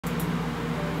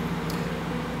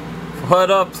What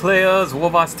up, players?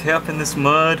 Warboss Tay up in this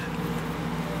mud.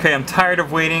 Okay, I'm tired of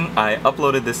waiting. I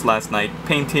uploaded this last night.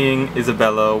 Painting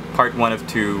Isabella, part 1 of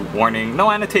 2. Warning,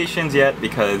 no annotations yet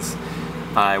because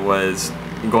I was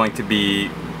going to be...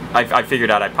 I figured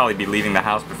out I'd probably be leaving the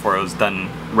house before it was done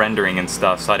rendering and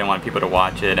stuff, so I didn't want people to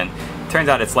watch it. And it turns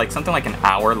out it's like something like an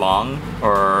hour long,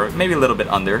 or maybe a little bit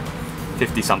under,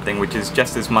 50 something, which is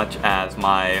just as much as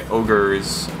my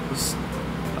Ogre's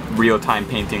real-time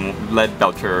painting lead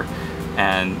belcher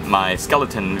and my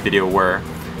skeleton video were.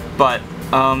 But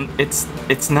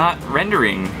it's not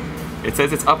rendering. It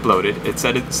says it's uploaded, it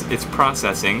said it's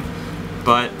processing,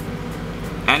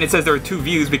 and it says there are 2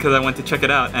 views because I went to check it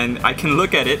out, and I can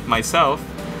look at it myself,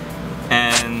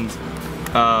 and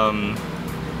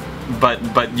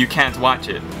but you can't watch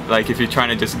it, like if you're trying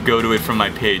to just go to it from my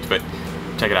page. But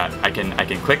check it out. I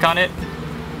can click on it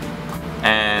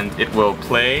and it will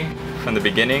play from the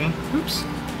beginning. Oops.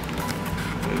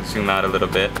 Zoom out a little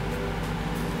bit.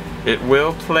 It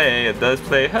will play. It does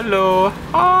play. Hello.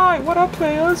 Hi. What up,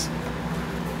 players?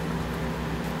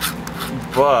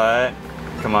 But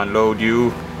come on, load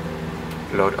you.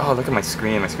 Load. Oh, look at my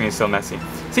screen. My screen is so messy.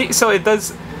 See, so it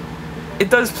does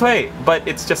play, but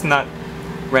it's just not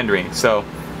rendering. So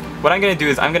what I'm gonna do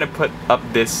is I'm gonna put up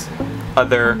this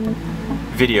other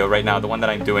video right now, the one that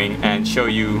I'm doing, and show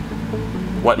you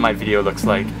what my video looks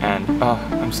like. And oh,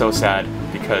 I'm so sad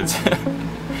because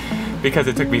because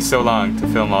it took me so long to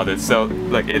film all this. So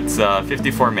look, it's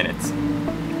 54 minutes.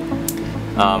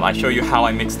 I show you how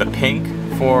I mix the pink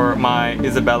for my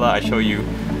Isabella. I show you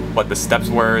what the steps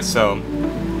were. So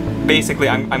basically,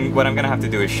 what I'm gonna have to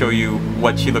do is show you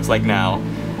what she looks like now,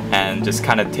 and just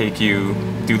kind of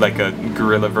do like a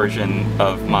guerrilla version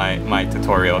of my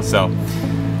tutorial. So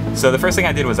the first thing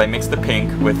I did was I mixed the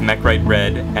pink with Mechrite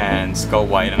red and skull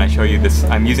white, and I show you this.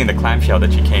 I'm using the clamshell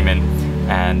that she came in,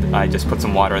 and I just put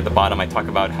some water at the bottom. I talk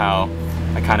about how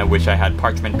I kind of wish I had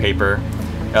parchment paper.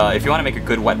 If you want to make a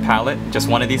good wet palette, just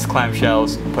one of these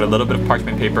clamshells, put a little bit of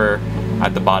parchment paper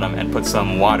at the bottom, and put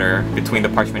some water between the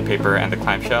parchment paper and the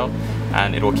clamshell,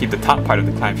 and it will keep the top part of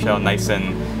the clamshell nice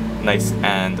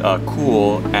and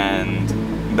cool, and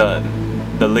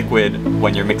the liquid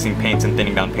when you're mixing paints and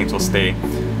thinning down paints will stay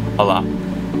a lot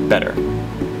better.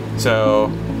 So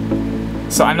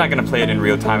I'm not gonna play it in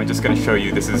real time. I'm just gonna show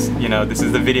you. This is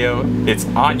the video. It's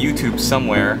on YouTube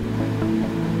somewhere.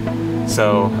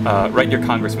 So write your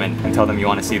congressman and tell them you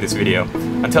want to see this video.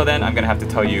 Until then, I'm gonna have to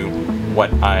tell you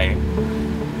what I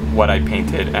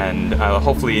painted, and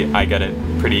hopefully I get it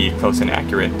pretty close and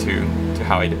accurate to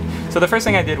how I did. So the first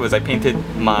thing I did was I painted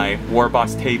my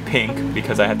Warboss Tay pink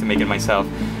because I had to make it myself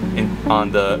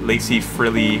on the lacy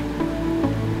frilly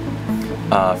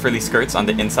skirts on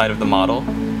the inside of the model,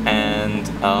 and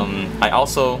I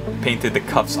also painted the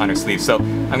cuffs on her sleeves. So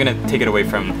I'm gonna take it away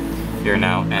from here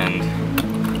now, and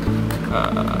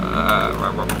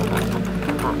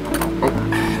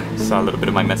saw a little bit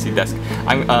of my messy desk.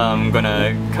 I'm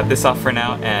gonna cut this off for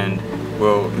now, and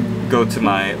we'll go to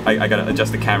my... I gotta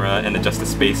adjust the camera and adjust the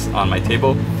space on my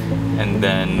table, and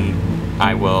then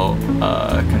I will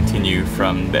continue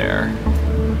from there.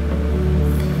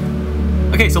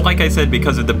 Okay, so like I said,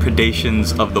 because of the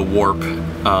predations of the warp,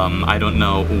 I don't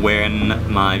know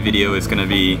when my video is gonna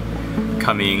be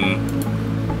coming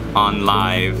on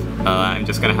live. I'm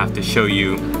just gonna have to show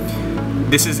you.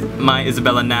 This is my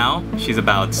Isabella now. She's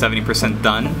about 70%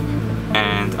 done,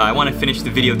 and I want to finish the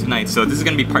video tonight. So this is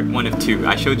gonna be part 1 of 2.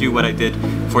 I showed you what I did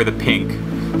for the pink.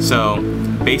 So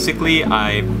basically,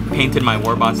 I painted my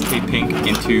Warboss Tay pink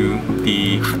into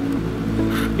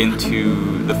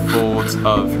the folds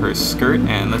of her skirt,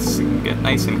 and let's get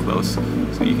nice and close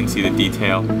so you can see the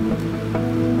detail.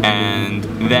 And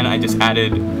then I just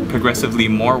added progressively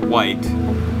more white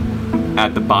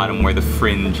at the bottom where the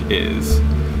fringe is.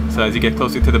 So as you get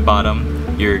closer to the bottom,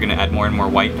 you're gonna add more and more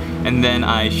white. And then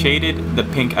I shaded the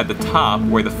pink at the top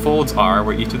where the folds are,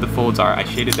 where each of the folds are. I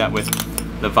shaded that with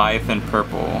Leviathan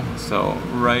purple. So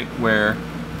right where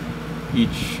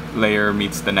each layer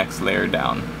meets the next layer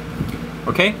down.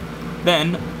 Okay,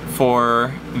 then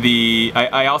for the...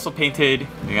 I also painted...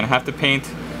 You're gonna have to paint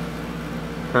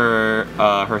her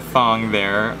thong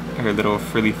there, her little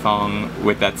frilly thong,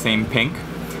 with that same pink,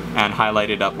 and highlight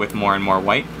it up with more and more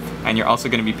white. And you're also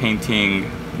going to be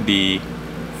painting the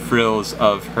frills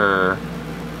of her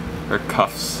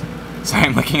cuffs. Sorry,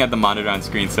 I'm looking at the monitor on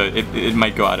screen, so it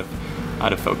might go out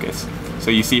of focus. So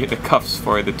you see the cuffs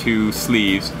for the 2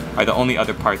 sleeves are the only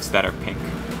other parts that are pink.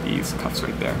 These cuffs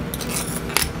right there.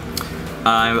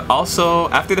 Also,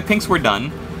 after the pinks were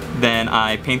done, then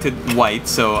I painted white.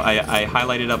 So I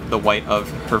highlighted up the white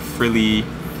of her frilly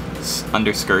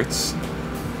underskirts.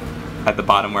 at the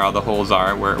bottom where all the holes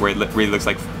are, where it really looks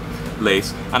like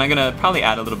lace. And I'm gonna probably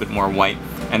add a little bit more white,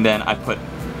 and then I put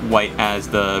white as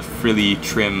the frilly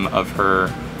trim of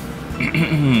her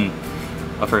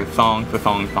of her thong.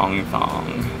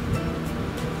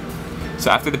 So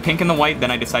after the pink and the white,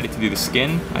 then I decided to do the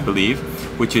skin, I believe,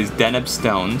 which is Deneb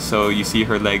stone. So you see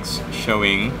her legs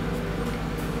showing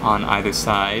on either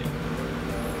side,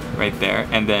 right there,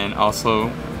 and then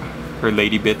also her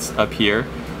lady bits up here.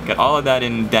 Got all of that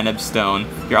in Deneb stone.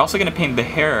 You're also going to paint the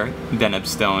hair Deneb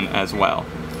stone as well.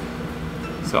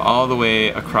 So all the way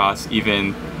across,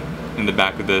 even in the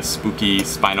back of the spooky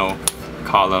spinal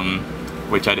column,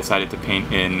 which I decided to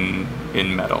paint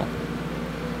in metal.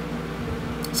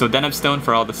 So Deneb stone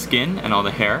for all the skin and all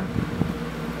the hair.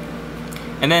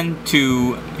 And then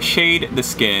to shade the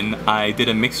skin, I did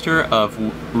a mixture of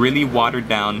really watered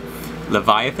down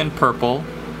Leviathan purple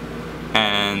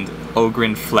and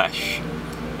Ogren flesh.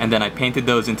 And then I painted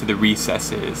those into the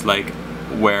recesses, like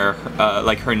where,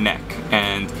 like her neck,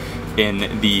 and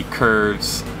in the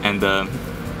curves and the,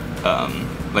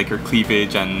 like her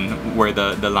cleavage, and where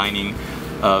the lining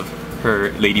of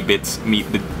her lady bits meet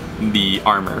the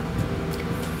armor.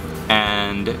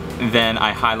 And then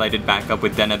I highlighted back up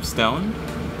with Deneb stone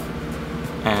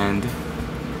and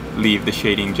leave the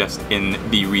shading just in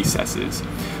the recesses.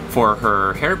 For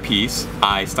her hairpiece,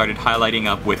 I started highlighting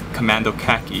up with Commando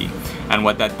Khaki, and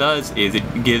what that does is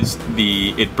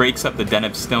it breaks up the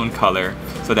Deneb stone color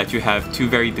so that you have two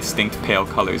very distinct pale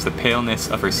colors, the paleness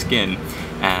of her skin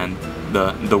and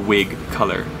the wig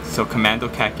color. So Commando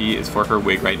Khaki is for her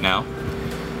wig right now.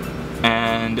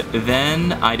 And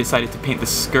then I decided to paint the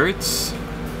skirts.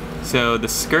 So the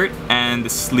skirt and the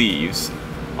sleeves,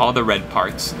 all the red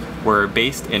parts, were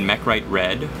based in Mechrite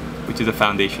Red, which is a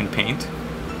foundation paint.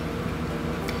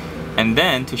 And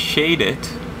then to shade it,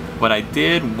 what I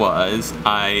did was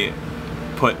I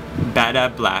put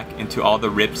Badab Black into all the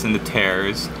rips and the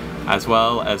tears, as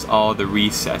well as all the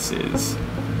recesses.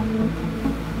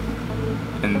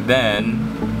 And then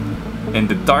in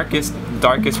the darkest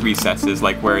recesses,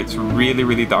 like where it's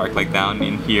really dark, like down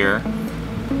in here,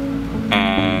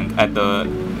 and at the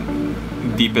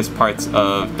deepest parts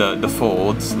of the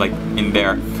folds, like in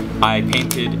there, I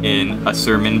painted in a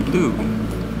Sermon Blue,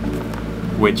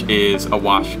 which is a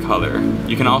wash color.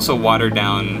 You can also water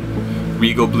down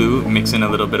Regal Blue, mix in a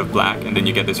little bit of black, and then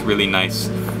you get this really nice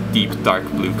deep dark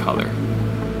blue color.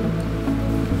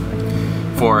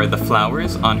 For the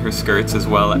flowers on her skirts, as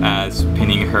well as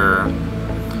pinning her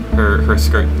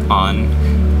skirt on,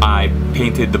 I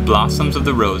painted the blossoms of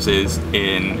the roses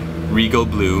in Regal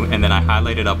Blue, and then I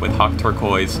highlighted up with Hawk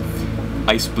Turquoise,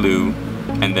 Ice Blue,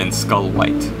 and then Skull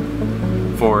White.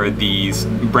 For these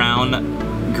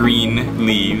brown green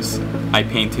leaves, I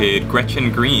painted Gretchen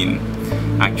Green,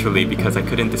 actually, because I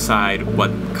couldn't decide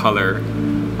what color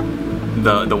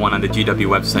the one on the GW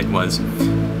website was.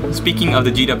 Speaking of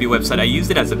the GW website, I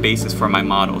used it as a basis for my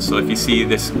model, so if you see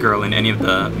this girl in any of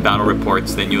the battle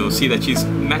reports, then you'll see that she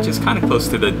matches kind of close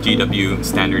to the GW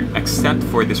standard, except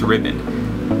for this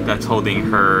ribbon that's holding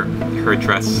her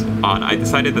dress on. I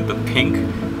decided that the pink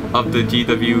of the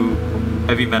GW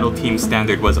Heavy Metal Team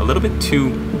standard was a little bit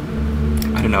too,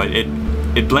 I don't know,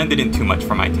 it blended in too much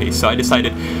for my taste, so I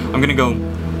decided I'm gonna go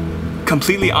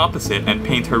completely opposite and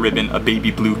paint her ribbon a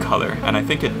baby blue color, and I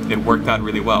think it worked out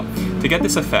really well. To get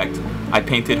this effect, I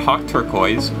painted Hawk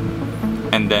Turquoise,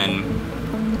 and then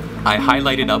I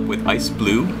highlighted up with Ice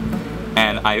Blue,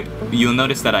 and you'll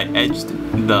notice that I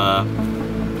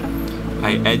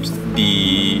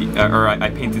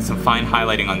painted some fine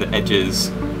highlighting on the edges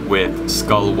with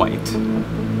Skull White,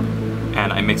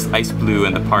 and I mixed Ice Blue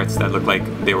in the parts that looked like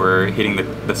they were hitting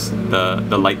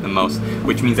the light the most,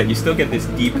 which means that you still get this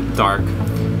deep, dark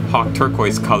Hawk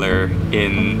Turquoise color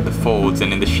in the folds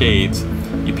and in the shades.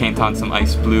 You paint on some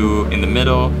Ice Blue in the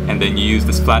middle, and then you use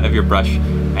the splat of your brush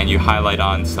and you highlight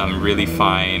on some really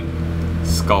fine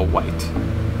Skull White.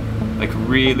 Like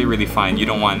really fine. You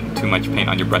don't want too much paint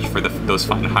on your brush for those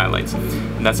fine highlights.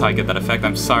 And that's how I get that effect.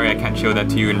 I'm sorry I can't show that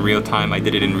to you in real time. I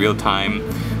did it in real time,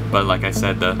 but like I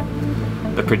said, the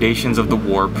predations of the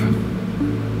warp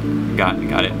got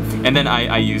it. And then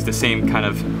I used the same kind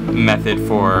of method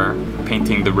for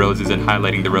painting the roses and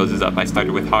highlighting the roses up. I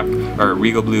started with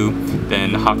Regal Blue,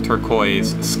 then Hawk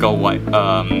Turquoise, Skull White,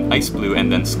 Ice Blue,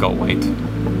 and then Skull White.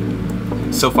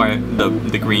 So far,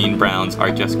 the green browns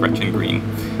are just Gretchen Green,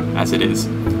 as it is.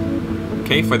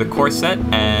 Okay, for the corset,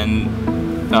 and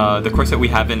the corset we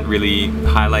haven't really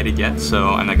highlighted yet, so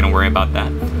I'm not gonna worry about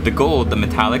that. The gold, the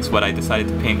metallics, what I decided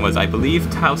to paint was, I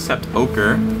believe, Tau Sept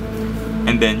Ochre,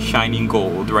 and then Shining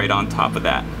Gold right on top of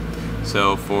that.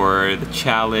 So for the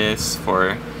chalice,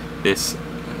 for this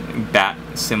bat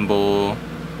symbol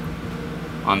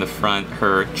on the front,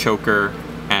 her choker,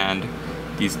 and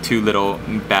these two little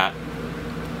bat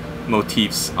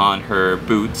motifs on her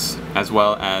boots, as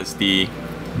well as this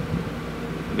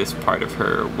part of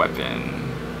her weapon.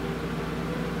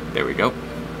 There we go.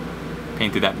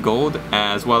 Painted that gold,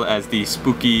 as well as the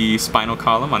spooky spinal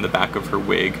column on the back of her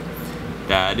wig.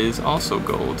 That is also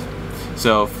gold.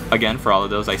 So again, for all of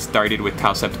those, I started with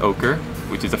Tausept Ochre,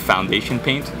 which is a foundation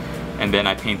paint, and then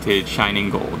I painted Shining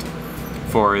Gold.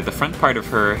 For the front part of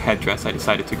her headdress, I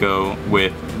decided to go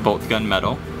with Bolt Gun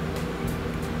Metal,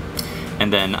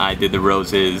 and then I did the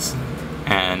roses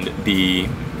and the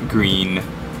green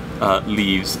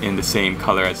leaves in the same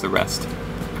color as the rest.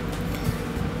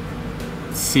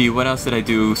 Let's see, what else did I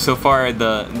do? So far,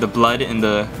 the blood in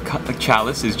the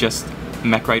chalice is just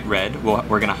Mechrite Red.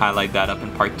 We're going to highlight that up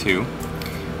in part 2.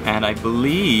 And I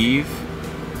believe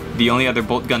the only other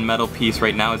Bolt Gun Metal piece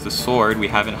right now is the sword. We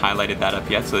haven't highlighted that up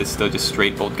yet, so it's still just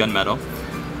straight Bolt Gun Metal.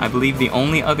 I believe the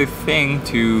only other thing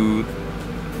to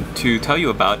tell you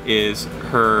about is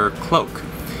her cloak.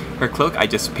 Her cloak I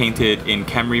just painted in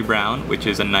Khemri Brown, which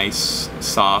is a nice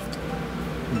soft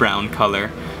brown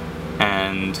color,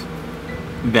 and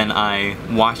then I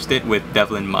washed it with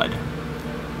Devlin Mud.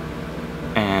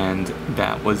 And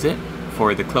that was it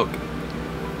for the cloak.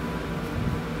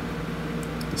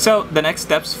 So the next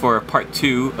steps for part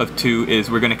 2 of 2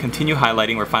 is we're going to continue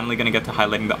highlighting. We're finally going to get to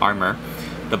highlighting the armor,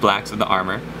 the blacks of the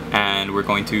armor, and we're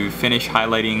going to finish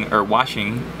highlighting, or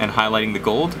washing and highlighting the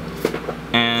gold,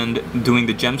 and doing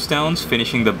the gemstones,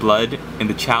 finishing the blood in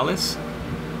the chalice,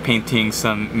 painting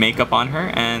some makeup on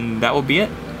her, and that will be it.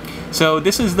 So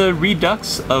this is the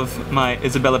redux of my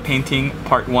Isabella painting,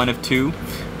 part 1 of 2.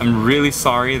 I'm really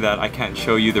sorry that I can't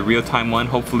show you the real-time one.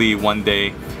 Hopefully one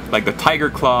day, like the Tiger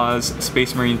Claws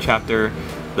Space Marine chapter,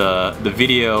 the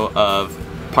video of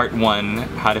part 1,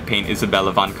 how to paint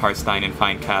Isabella von Carstein in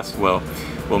Finecast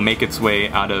will make its way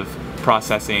out of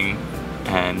processing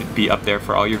and be up there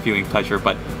for all your viewing pleasure.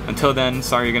 But until then,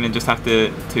 sorry, you're gonna just have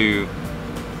to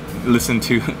listen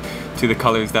to the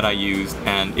colors that I used.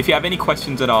 And if you have any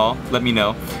questions at all, let me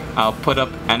know. I'll put up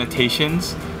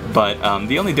annotations, but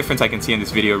the only difference I can see in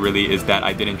this video really is that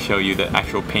I didn't show you the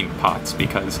actual paint pots,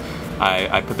 because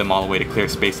I put them all away to clear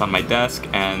space on my desk,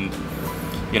 and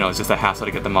you know, it's just a hassle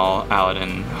to get them all out,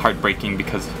 and heartbreaking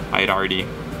because I'd already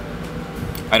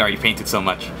painted so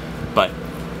much. But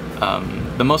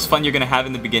the most fun you're gonna have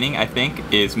in the beginning, I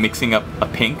think, is mixing up a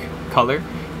pink color,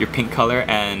 your pink color,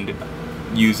 and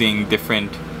using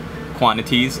different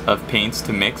quantities of paints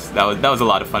to mix. That was a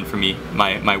lot of fun for me.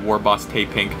 My War Boss Tay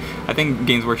Pink. I think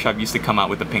Games Workshop used to come out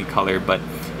with a pink color, but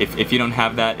if you don't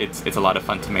have that, it's a lot of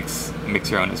fun to mix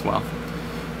your own as well.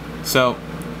 So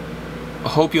I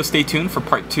hope you'll stay tuned for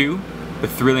part 2, the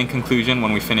thrilling conclusion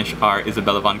when we finish our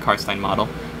Isabella von Carstein model,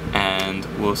 and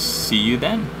we'll see you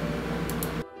then.